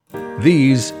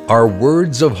These are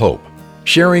Words of Hope,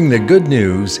 sharing the good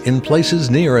news in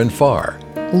places near and far.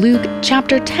 Luke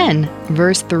chapter 10,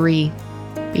 verse 3.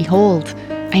 Behold,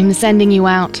 I am sending you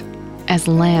out as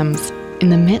lambs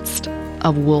in the midst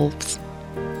of wolves.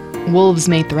 Wolves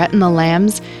may threaten the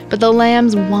lambs, but the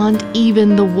lambs want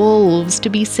even the wolves to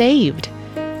be saved.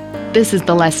 This is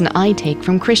the lesson I take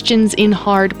from Christians in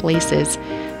hard places.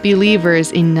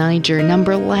 Believers in Niger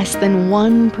number less than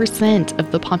 1%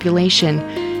 of the population,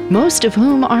 most of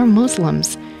whom are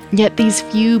Muslims. Yet these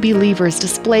few believers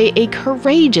display a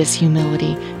courageous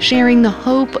humility, sharing the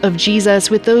hope of Jesus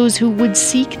with those who would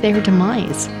seek their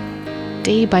demise.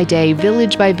 Day by day,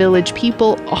 village by village,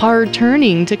 people are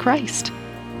turning to Christ.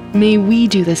 May we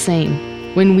do the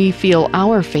same when we feel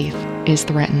our faith is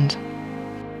threatened.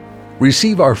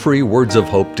 Receive our free Words of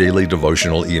Hope daily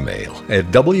devotional email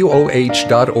at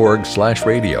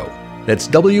woh.org/radio. That's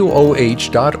woh.org/radio.